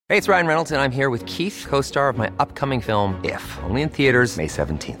Hey, it's Ryan Reynolds, and I'm here with Keith, co-star of my upcoming film, If, only in theaters May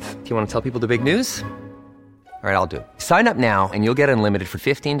 17th. Do you want to tell people the big news? All right, I'll do it. Sign up now and you'll get unlimited for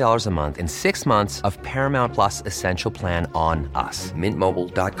 $15 a month and 6 months of Paramount Plus Essential Plan on us.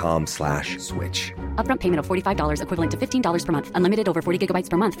 MintMobile.com/switch. Upfront payment of $45 equivalent to $15 per month. Unlimited over 40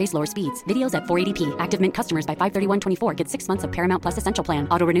 gigabytes per month. Face lower speeds. Videos at 480p. Active Mint customers by 531.24 get 6 months of Paramount Plus Essential Plan.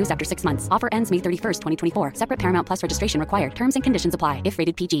 Auto renews after 6 months. Offer ends May 31st, 2024. Separate Paramount Plus registration required. Terms and conditions apply if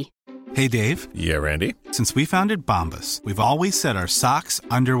rated PG. Hey, Dave. Yeah, Randy. Since we founded Bombas, we've always said our socks,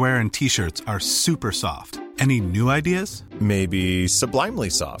 underwear, and T-shirts are super soft. Any new ideas? Maybe sublimely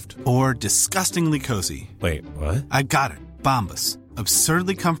soft. Or disgustingly cozy. Wait, what? I got it. Bombas.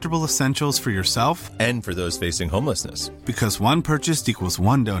 Absurdly comfortable essentials for yourself and for those facing homelessness. Because one purchased equals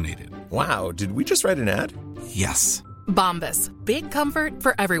one donated. Wow, did we just write an ad? Yes. Bombas. Big comfort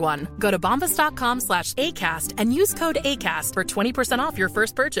for everyone. Go to bombas.com/ACAST and use code ACAST for 20% off your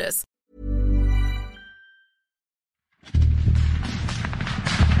first purchase.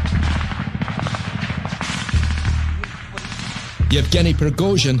 Yevgeny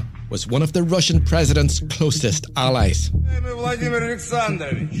Prigozhin was one of the Russian president's closest allies. Vladimir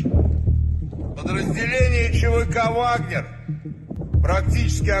Alexandrovich, подразделение ЧВК «Вагнер»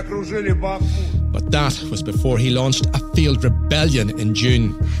 практически окружили Baku. But that was before he launched a failed rebellion in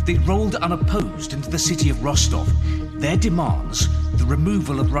June. They rolled unopposed into the city of Rostov. Their demands, the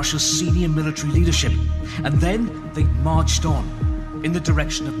removal of Russia's senior military leadership. And then they marched on in the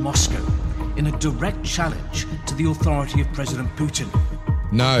direction of Moscow, in a direct challenge to the authority of President Putin.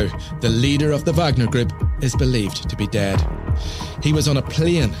 Now, the leader of the Wagner Group is believed to be dead. He was on a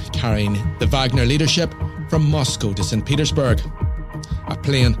plane carrying the Wagner leadership from Moscow to St. Petersburg. A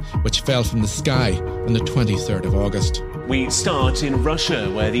plane which fell from the sky on the 23rd of August. We start in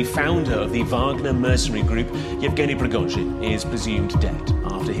Russia, where the founder of the Wagner mercenary group, Yevgeny Prigozhin, is presumed dead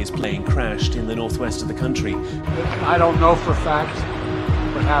after his plane crashed in the northwest of the country. I don't know for a fact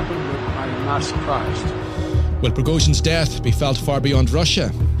what happened, but I'm not surprised. Will Prigozhin's death be felt far beyond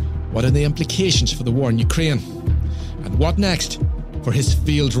Russia? What are the implications for the war in Ukraine? And what next for his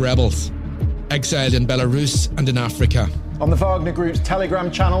failed rebels, exiled in Belarus and in Africa? On the Wagner Group's Telegram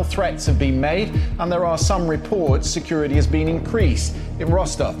channel, threats have been made, and there are some reports security has been increased in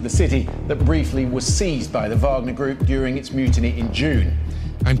Rostov, the city that briefly was seized by the Wagner Group during its mutiny in June.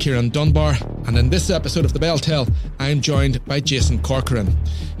 I'm Kieran Dunbar, and in this episode of The Bell Tell, I'm joined by Jason Corcoran.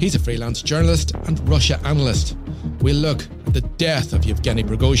 He's a freelance journalist and Russia analyst. We'll look at the death of Yevgeny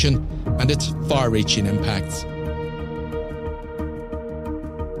Prigozhin and its far-reaching impacts.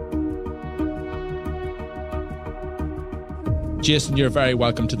 Jason, you're very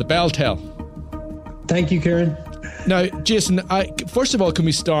welcome to The Bell Tell. Thank you, Kieran. Now, Jason, first of all, can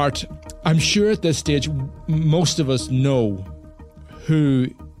we start? I'm sure at this stage, most of us know who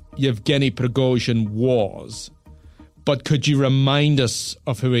Yevgeny Prigozhin was, but could you remind us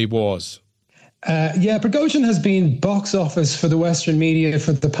of who he was? Prigozhin has been box office for the Western media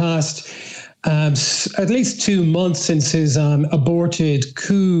for the past at least 2 months since his aborted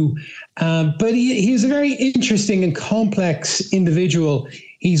coup. But he's a very interesting and complex individual.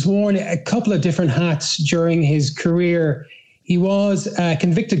 He's worn a couple of different hats during his career. He was a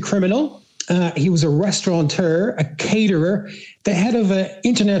convicted criminal. He was a restaurateur, a caterer, the head of an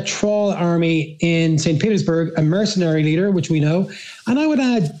internet troll army in St. Petersburg, a mercenary leader, which we know. And I would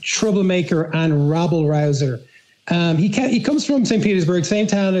add troublemaker and rabble-rouser. He comes from St. Petersburg, same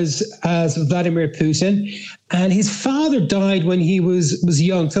town as Vladimir Putin, and his father died when he was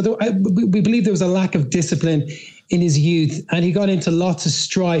young. So we believe there was a lack of discipline in his youth, and he got into lots of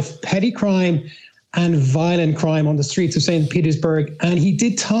strife, petty crime and violent crime on the streets of St. Petersburg. And he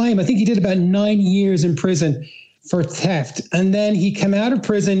did time. I think he did about 9 years in prison for theft. And then he came out of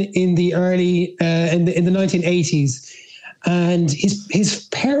prison in the early in the 1980s, and his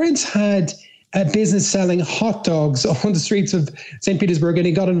parents had a business selling hot dogs on the streets of St. Petersburg, and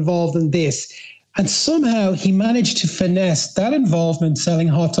he got involved in this. And somehow he managed to finesse that involvement selling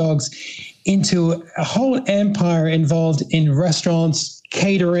hot dogs into a whole empire involved in restaurants,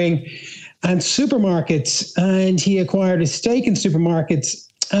 catering, and supermarkets. And he acquired a stake in supermarkets.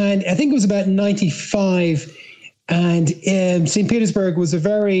 And I think it was about 95. And St. Petersburg was a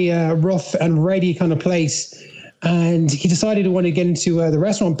very rough and ready kind of place. And he decided to want to get into the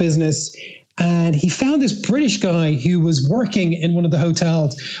restaurant business. And he found this British guy who was working in one of the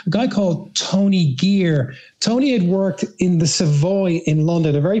hotels, a guy called Tony Gear. Tony had worked in the Savoy in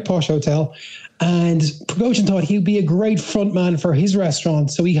London, a very posh hotel. And Prigozhin thought he'd be a great front man for his restaurant.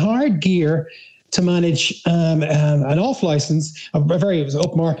 So he hired Gear to manage an off-license, it was an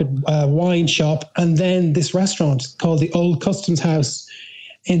upmarket wine shop, and then this restaurant called the Old Customs House.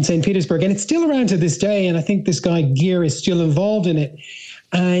 in St. Petersburg. And it's still around to this day. And I think this guy Gear is still involved in it.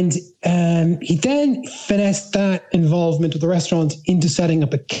 And he then finessed that involvement with the restaurant into setting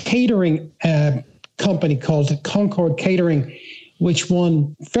up a catering company called Concord Catering, which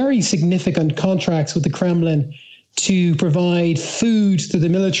won very significant contracts with the Kremlin to provide food to the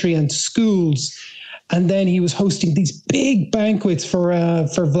military and schools. And then he was hosting these big banquets for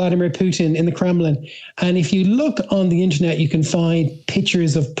Vladimir Putin in the Kremlin. And if you look on the internet, you can find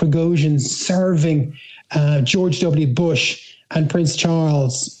pictures of Prigozhin serving George W. Bush and Prince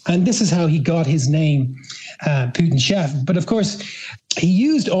Charles. And this is how he got his name, Putin Chef. But of course, he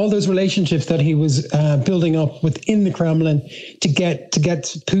used all those relationships that he was building up within the Kremlin to get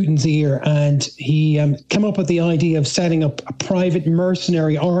Putin's ear. And he came up with the idea of setting up a private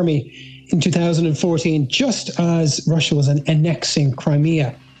mercenary army in 2014, just as Russia was annexing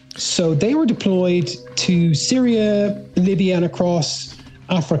Crimea. So they were deployed to Syria, Libya, and across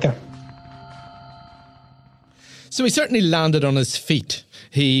Africa. So he certainly landed on his feet.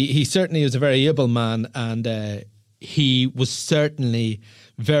 He certainly was a very able man, and he was certainly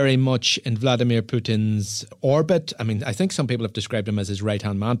very much in Vladimir Putin's orbit. I mean, I think some people have described him as his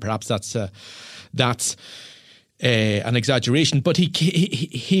right-hand man. Perhaps that's an exaggeration, but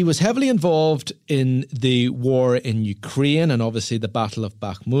he was heavily involved in the war in Ukraine and obviously the Battle of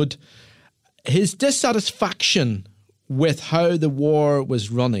Bakhmut. His dissatisfaction with how the war was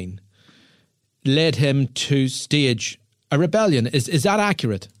running led him to stage a rebellion. Is that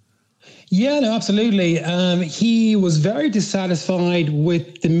accurate? Yeah, no, absolutely. He was very dissatisfied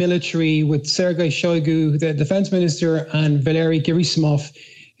with the military, with Sergei Shoigu, the defense minister, and Valery Gerasimov,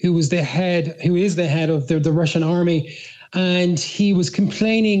 who is the head of the Russian army. And he was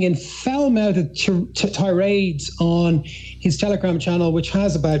complaining in foul-mouthed tirades on his Telegram channel, which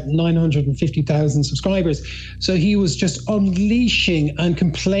has about 950,000 subscribers. So he was just unleashing and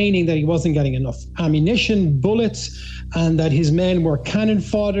complaining that he wasn't getting enough ammunition, bullets, and that his men were cannon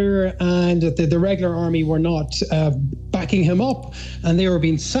fodder, and that the regular army were not backing him up, and they were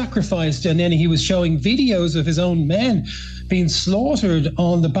being sacrificed. And then he was showing videos of his own men being slaughtered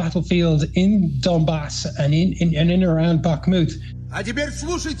on the battlefield in Donbass and in and around Bakhmut. А теперь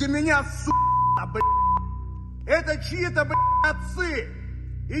слушайте меня, сука, это чьи-то, отцы,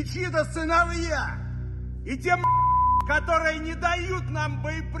 и чьи-то сыновья, и те, которые не дают нам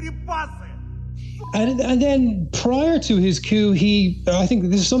боеприпасы. And then prior to his coup, I think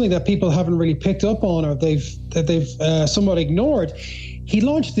this is something that people haven't really picked up on, or they've somewhat ignored. He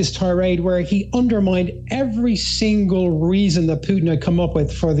launched this tirade where he undermined every single reason that Putin had come up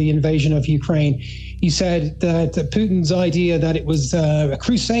with for the invasion of Ukraine. He said that Putin's idea that it was a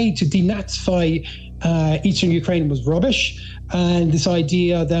crusade to denazify eastern Ukraine was rubbish. And this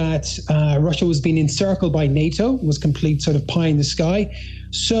idea that Russia was being encircled by NATO was complete sort of pie in the sky.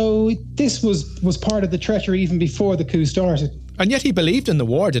 So this was part of the treachery even before the coup started. And yet he believed in the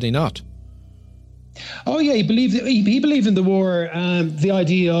war, did he not? Oh yeah, he believed in the war. The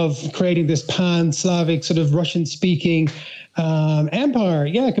idea of creating this pan-Slavic sort of Russian-speaking empire.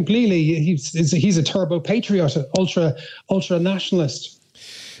 Yeah, completely. He's a turbo patriot, ultra nationalist.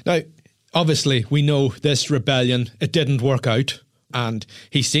 Now, obviously, we know this rebellion, it didn't work out. And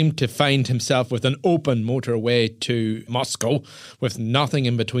he seemed to find himself with an open motorway to Moscow with nothing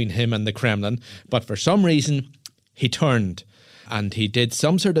in between him and the Kremlin. But for some reason, he turned and he did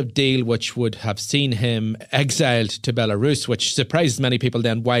some sort of deal which would have seen him exiled to Belarus, which surprised many people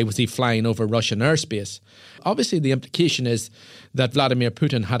then. Why was he flying over Russian airspace? Obviously, the implication is that Vladimir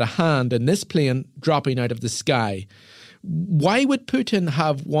Putin had a hand in this plane dropping out of the sky. Why would Putin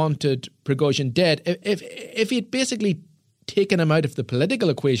have wanted Prigozhin dead if he'd basically taken him out of the political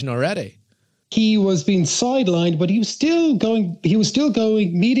equation already? He was being sidelined, but he was still going,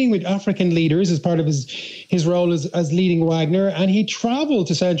 meeting with African leaders as part of his role as leading Wagner. And he traveled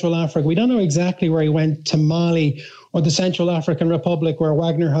to Central Africa. We don't know exactly where he went, to Mali or the Central African Republic, where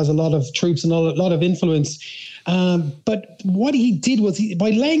Wagner has a lot of troops and a lot of influence. But what he did was,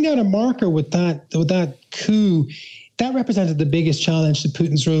 by laying out a marker with that coup, that represented the biggest challenge to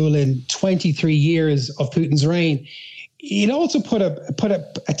Putin's rule in 23 years of Putin's reign. It also put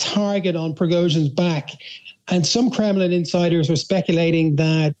a target on Prigozhin's back, and some Kremlin insiders were speculating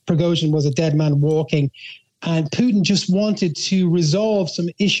that Prigozhin was a dead man walking, and Putin just wanted to resolve some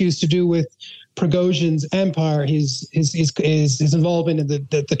issues to do with Prigozhin's empire, his involvement in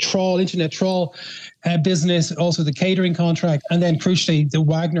the internet trawl business, also the catering contract, and then crucially the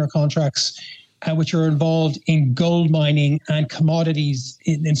Wagner contracts, which are involved in gold mining and commodities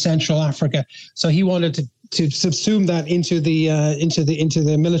in Central Africa. So he wanted to subsume that into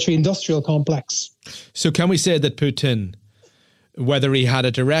the military industrial complex. So can we say that Putin whether he had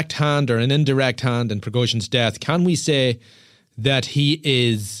a direct hand or an indirect hand in Prigozhin's death, can we say that he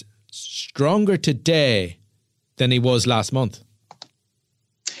is stronger today than he was last month?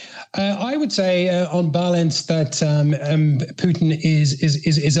 I would say, on balance, that Putin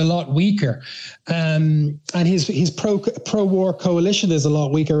is a lot weaker, and his pro-war coalition is a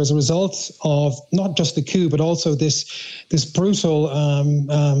lot weaker as a result of not just the coup, but also this brutal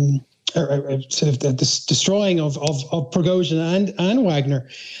this destroying of Prigozhin and Wagner.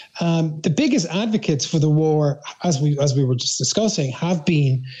 The biggest advocates for the war, as we were just discussing, have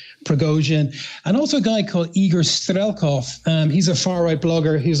been Prigozhin, and also a guy called Igor Strelkov. He's a far-right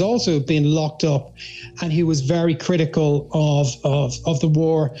blogger who's also been locked up, and he was very critical of the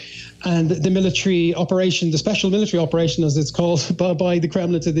war and the military operation, the special military operation, as it's called by the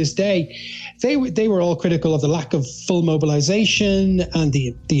Kremlin to this day. They were all critical of the lack of full mobilization and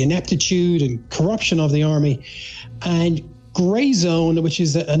the ineptitude and corruption of the army. And Grey Zone, which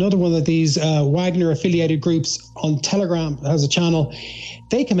is another one of these Wagner-affiliated groups on Telegram, has a channel.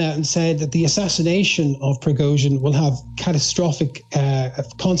 They come out and said that the assassination of Prigozhin will have catastrophic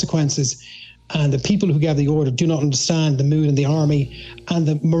consequences, and the people who gave the order do not understand the mood in the army and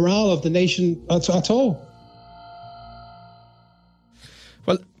the morale of the nation at all.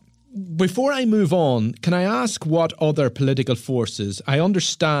 Well, before I move on, can I ask what other political forces? I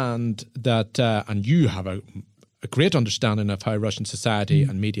understand that, and you have a great understanding of how Russian society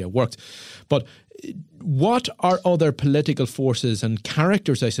and media works, but what are other political forces and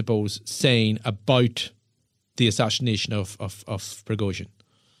characters, I suppose, saying about the assassination of Prigozhin?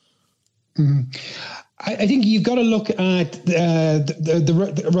 Mm-hmm. I think you've got to look at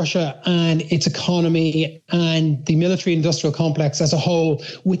the Russia and its economy and the military-industrial complex as a whole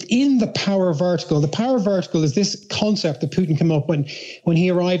within the power vertical. The power vertical is this concept that Putin came up when he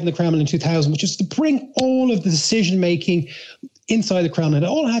arrived in the Kremlin in 2000, which is to bring all of the decision-making inside the Kremlin. It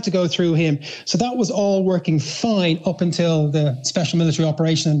all had to go through him. So that was all working fine up until the special military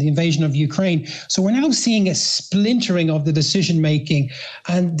operation and the invasion of Ukraine. So we're now seeing a splintering of the decision-making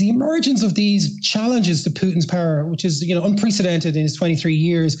and the emergence of these challenges to Putin's power, which is, unprecedented in his 23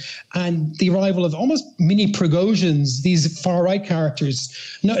 years, and the arrival of almost mini Prigozhins, these far-right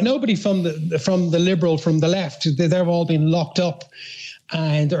characters. Nobody from the liberal, from the left, they've all been locked up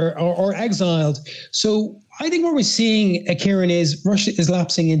and or exiled. So I think what we're seeing, Kieran, is Russia is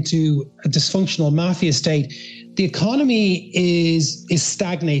lapsing into a dysfunctional mafia state. The economy is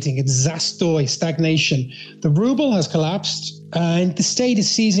stagnating. It's zastoi, stagnation. The ruble has collapsed, and the state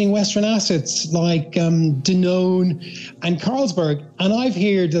is seizing Western assets like Danone and Carlsberg. And I've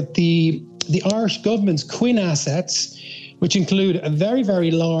heard that the Irish government's Quinn assets, which include a very,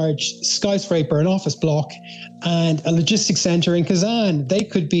 very large skyscraper, an office block, and a logistics centre in Kazan, they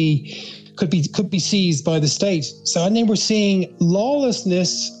could be seized by the state. So I think we're seeing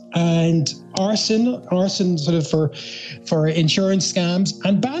lawlessness and arson sort of for insurance scams,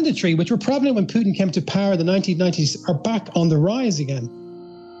 and banditry, which were prevalent when Putin came to power in the 1990s, are back on the rise again.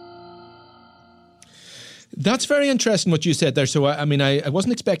 That's very interesting what you said there. So, I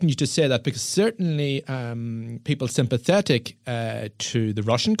wasn't expecting you to say that, because certainly people sympathetic to the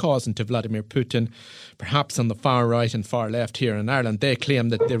Russian cause and to Vladimir Putin, perhaps on the far right and far left here in Ireland, they claim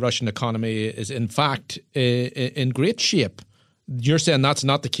that the Russian economy is in fact in great shape. You're saying that's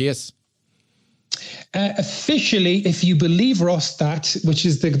not the case? Officially, if you believe Rosstat, which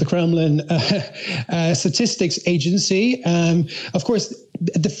is the Kremlin statistics agency, of course,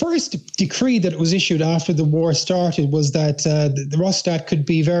 the first decree that was issued after the war started was that the Rosstat could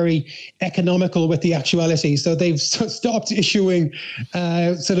be very economical with the actuality. So they've stopped issuing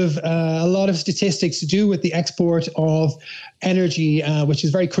a lot of statistics to do with the export of energy, which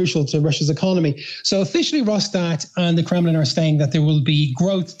is very crucial to Russia's economy. So officially, Rosstat and the Kremlin are saying that there will be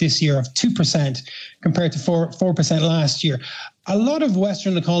growth this year of 2% compared to 4% last year. A lot of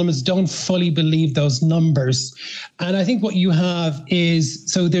Western economists don't fully believe those numbers. And I think what you have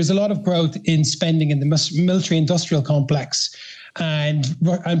is, so there's a lot of growth in spending in the military-industrial complex. And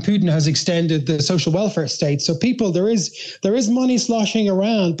Putin has extended the social welfare state. So there is money sloshing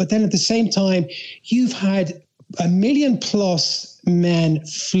around, but then at the same time, you've had 1 million plus men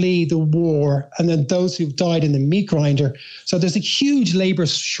flee the war, and then those who've died in the meat grinder. So there's a huge labor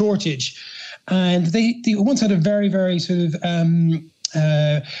shortage. And they once had a very, very sort of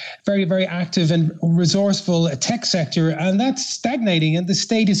very, very active and resourceful tech sector, and that's stagnating, and the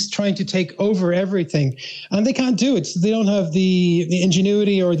state is trying to take over everything, and they can't do it. So they don't have the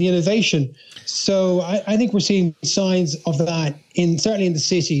ingenuity or the innovation. So I think we're seeing signs of that certainly in the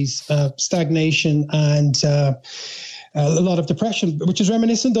cities, stagnation and a lot of depression, which is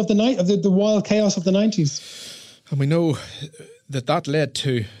reminiscent of the wild chaos of the 90s. And we know that led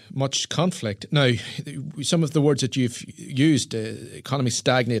to much conflict. Now, some of the words that you've used, economy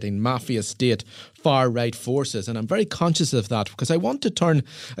stagnating, mafia state, far-right forces, and I'm very conscious of that because I want to turn,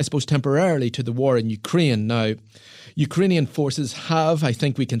 I suppose, temporarily to the war in Ukraine. Now, Ukrainian forces have, I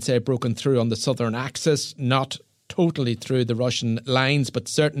think we can say, broken through on the southern axis, not totally through the Russian lines, but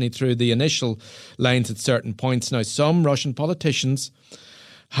certainly through the initial lines at certain points. Now, some Russian politicians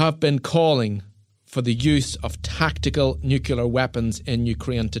have been calling for the use of tactical nuclear weapons in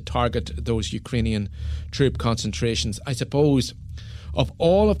Ukraine to target those Ukrainian troop concentrations. I suppose of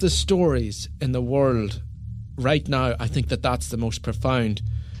all of the stories in the world right now, I think that that's the most profound.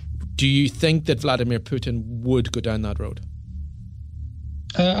 Do you think that Vladimir Putin would go down that road?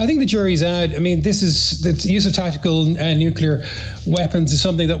 I think the jury's out. I mean, the use of tactical nuclear weapons is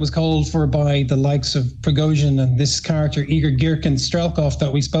something that was called for by the likes of Prigozhin and this character Igor Girkin Strelkov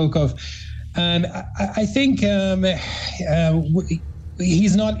that we spoke of. And I think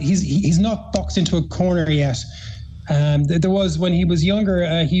he's not boxed into a corner yet. There was, when he was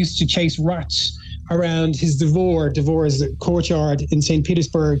younger, he used to chase rats around his Dvor. Dvor is a courtyard in St.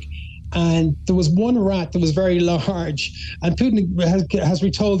 Petersburg. And there was one rat that was very large, and Putin has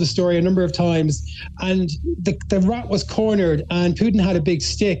retold the story a number of times. And the rat was cornered, and Putin had a big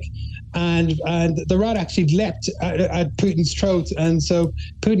stick, and the rat actually leapt at Putin's throat. And so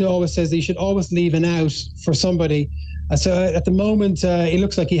Putin always says that you should always leave an out for somebody. So at the moment, it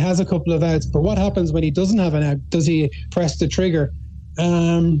looks like he has a couple of outs. But what happens when he doesn't have an out? Does he press the trigger?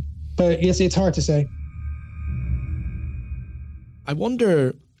 But yes, it's hard to say. I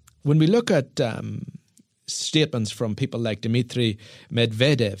wonder, when we look at statements from people like Dmitry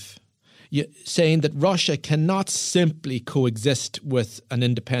Medvedev saying that Russia cannot simply coexist with an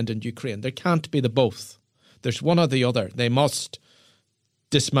independent Ukraine. There can't be the both. There's one or the other. They must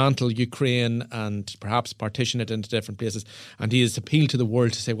dismantle Ukraine and perhaps partition it into different places. And he has appealed to the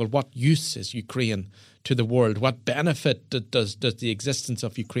world to say, well, what use is Ukraine to the world? What benefit does the existence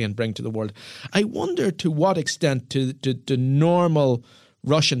of Ukraine bring to the world? I wonder to what extent do normal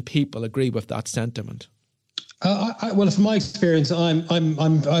Russian people agree with that sentiment. Well, from my experience,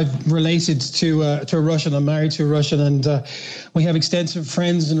 I've related to a Russian. I'm married to a Russian, and we have extensive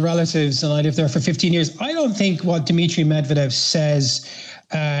friends and relatives. And I lived there for 15 years. I don't think what Dmitry Medvedev says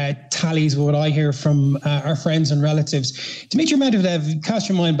tallies with what I hear from our friends and relatives. Dmitry Medvedev, cast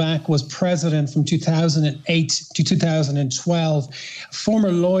your mind back, was president from 2008 to 2012. A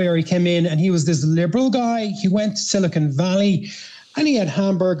former lawyer, he came in, and he was this liberal guy. He went to Silicon Valley, and he had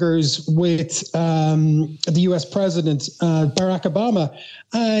hamburgers with the US president, Barack Obama.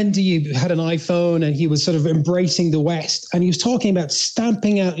 And he had an iPhone, and he was sort of embracing the West. And he was talking about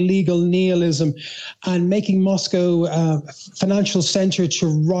stamping out legal nihilism and making Moscow a financial center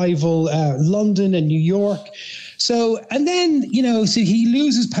to rival London and New York. So, and then, so he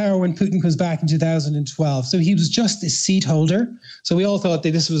loses power when Putin comes back in 2012. So he was just a seat holder. So we all thought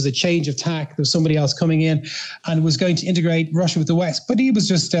that this was a change of tack. There was somebody else coming in and was going to integrate Russia with the West. But he was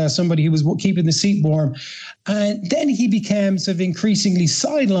just somebody who was keeping the seat warm. And then he became sort of increasingly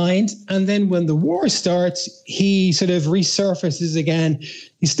sidelined. And then when the war starts, he sort of resurfaces again.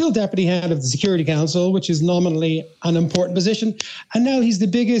 He's still deputy head of the Security Council, which is nominally an important position. And now he's the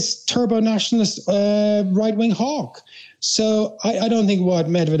biggest turbo-nationalist right-wing hawk. So I don't think what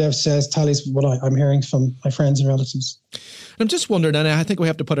Medvedev says tallies with what I'm hearing from my friends and relatives. I'm just wondering, and I think we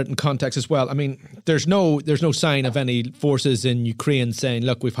have to put it in context as well. I mean, there's no sign of any forces in Ukraine saying,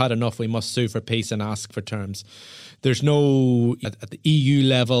 look, we've had enough, we must sue for peace and ask for terms. There's no, at the EU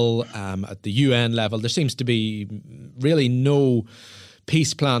level, at the UN level, there seems to be really no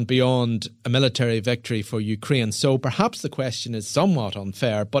peace plan beyond a military victory for Ukraine. So perhaps the question is somewhat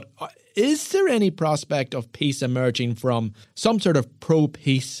unfair, but is there any prospect of peace emerging from some sort of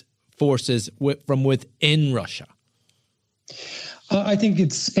pro-peace forces from within Russia? I think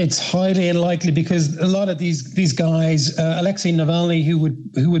it's highly unlikely, because a lot of these guys, Alexei Navalny, who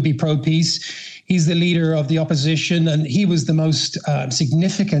would be pro-peace, he's the leader of the opposition, and he was the most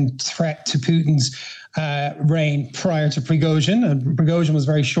significant threat to Putin's reign prior to Prigozhin. And Prigozhin was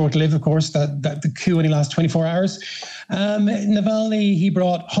very short-lived, of course. That the coup only lasted 24 hours. Navalny, he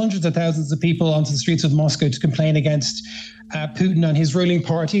brought hundreds of thousands of people onto the streets of Moscow to complain against Putin and his ruling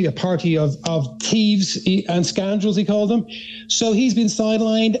party, a party of thieves and scoundrels, he called them. So he's been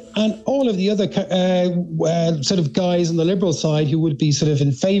sidelined, and all of the other sort of guys on the liberal side who would be sort of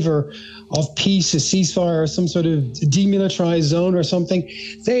in favor of peace, a ceasefire, or some sort of demilitarized zone or something,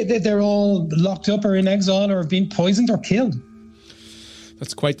 they're all locked up or in exile or have been poisoned or killed.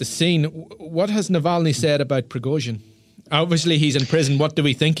 That's quite the scene. What has Navalny said about Prigozhin? Obviously, he's in prison. What do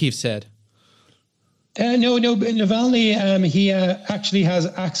we think he's said? No. Navalny, he actually has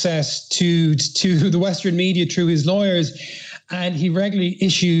access to the Western media through his lawyers, and he regularly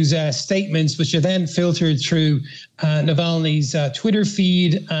issues statements which are then filtered through Navalny's Twitter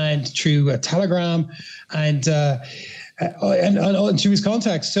feed and through Telegram and to his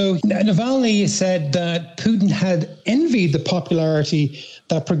contacts. So Navalny said that Putin had envied the popularity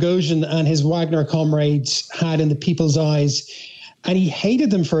that Prigozhin and his Wagner comrades had in the people's eyes, and he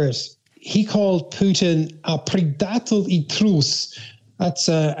hated them for it. He called Putin a predator y trus. That's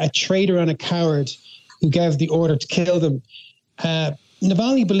a traitor and a coward who gave the order to kill them.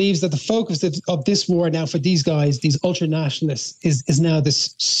 Navalny believes that the focus of this war now for these guys, these ultra-nationalists, is now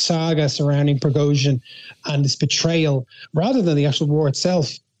this saga surrounding Prigozhin and this betrayal, rather than the actual war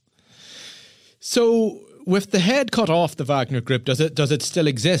itself. So, with the head cut off the Wagner group, does it still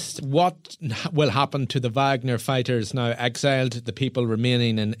exist? What will happen to the Wagner fighters now exiled, the people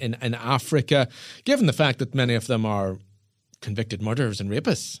remaining in Africa, given the fact that many of them are convicted murderers and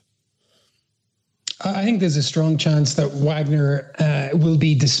rapists? I think there's a strong chance that Wagner will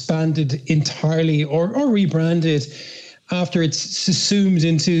be disbanded entirely or rebranded after it's subsumed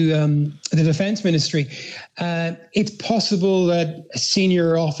into the defense ministry. It's possible that a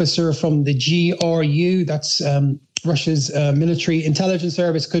senior officer from the GRU, that's Russia's military intelligence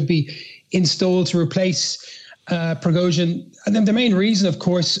service, could be installed to replace Prigozhin. And then the main reason, of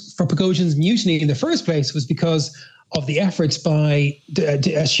course, for Prigozhin's mutiny in the first place was because of the efforts by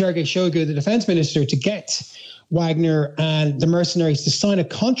Sergei Shoigu, the defense minister, to get Wagner and the mercenaries to sign a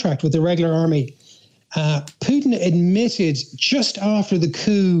contract with the regular army. Putin admitted just after the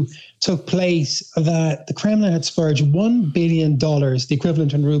coup took place that the Kremlin had spurged $1 billion, the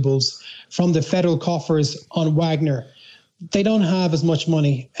equivalent in rubles, from the federal coffers on Wagner. They don't have as much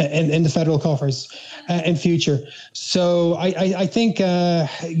money in the federal coffers in future. So I think,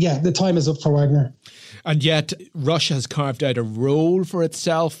 the time is up for Wagner. And yet Russia has carved out a role for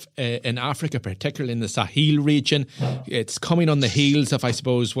itself in Africa, particularly in the Sahel region. It's coming on the heels of, I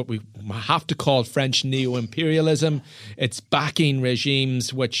suppose, what we have to call French neo-imperialism. It's backing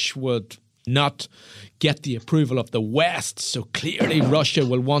regimes which would not get the approval of the West. So clearly Russia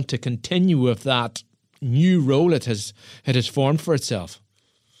will want to continue with that new role it has formed for itself.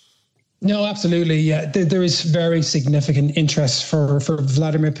 No, absolutely. Yeah, there is very significant interest for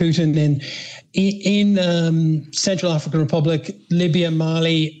Vladimir Putin in Central African Republic, Libya,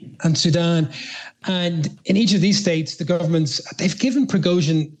 Mali, and Sudan. And in each of these states, the governments, they've given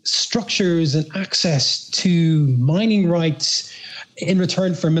Prigozhin structures and access to mining rights in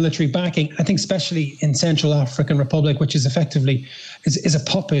return for military backing. I think especially in Central African Republic, which is effectively is a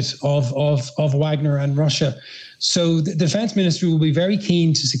puppet of Wagner and Russia. So the defense ministry will be very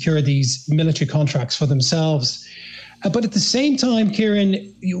keen to secure these military contracts for themselves. But at the same time,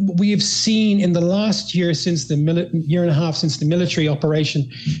 Kieran, we have seen in the last year, since the year and a half since the military operation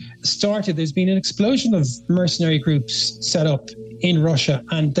started, there's been an explosion of mercenary groups set up in Russia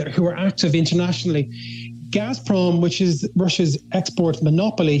and who are active internationally. Gazprom, which is Russia's export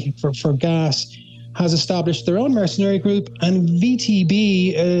monopoly for gas, has established their own mercenary group, and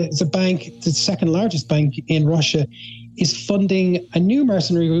VTB is a bank, the second largest bank in Russia, is funding a new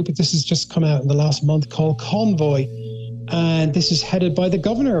mercenary group. This has just come out in the last month, called Convoy, and this is headed by the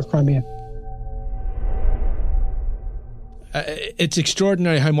governor of Crimea. It's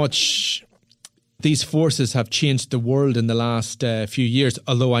extraordinary how much these forces have changed the world in the last few years,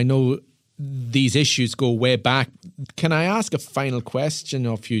 although I know these issues go way back. Can I ask a final question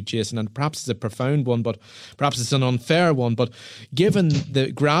of you, Jason? And perhaps it's a profound one, but perhaps it's an unfair one. But given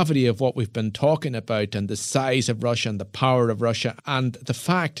the gravity of what we've been talking about and the size of Russia and the power of Russia and the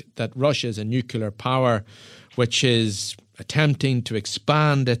fact that Russia is a nuclear power which is attempting to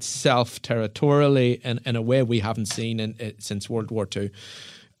expand itself territorially in a way we haven't seen since World War II,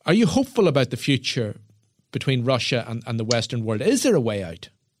 are you hopeful about the future between Russia and the Western world? Is there a way out?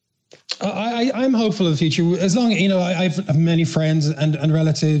 I'm hopeful of the future. As long, I have many friends and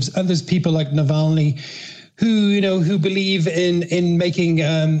relatives, and there's people like Navalny who believe in making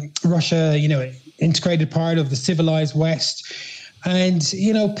Russia, integrated part of the civilized West. And,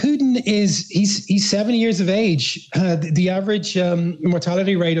 Putin he's 70 years of age. The average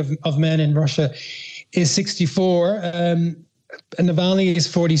mortality rate of men in Russia is 64. And Navalny is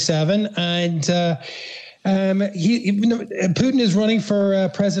 47. And Putin is running for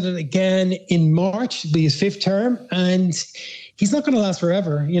president again in March, it'll be his fifth term, and he's not going to last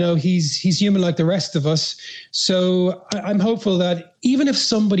forever. He's human like the rest of us. So I'm hopeful that even if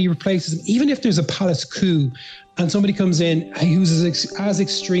somebody replaces him, even if there's a palace coup and somebody comes in who's as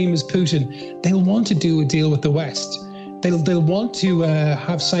extreme as Putin, they'll want to do a deal with the West. they'll want to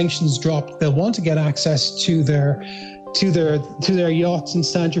have sanctions dropped. They'll want to get access to their yachts in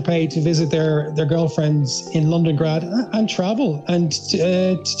Saint-Tropez to visit their girlfriends in Londongrad and travel and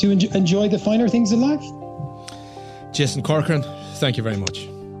to enjoy the finer things in life. Jason Corcoran, thank you very much.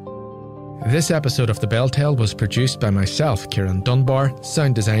 This episode of The Bell Tale was produced by myself, Kieran Dunbar,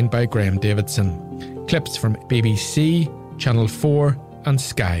 sound designed by Graham Davidson. Clips from BBC, Channel 4 and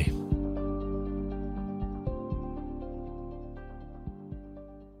Sky.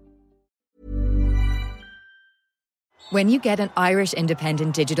 When you get an Irish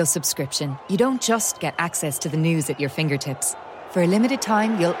Independent digital subscription, you don't just get access to the news at your fingertips. For a limited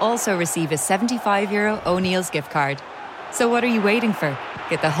time, you'll also receive a €75 O'Neill's gift card. So what are you waiting for?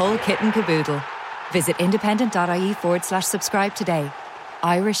 Get the whole kit and caboodle. Visit independent.ie/subscribe today.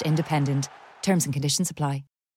 Irish Independent. Terms and conditions apply.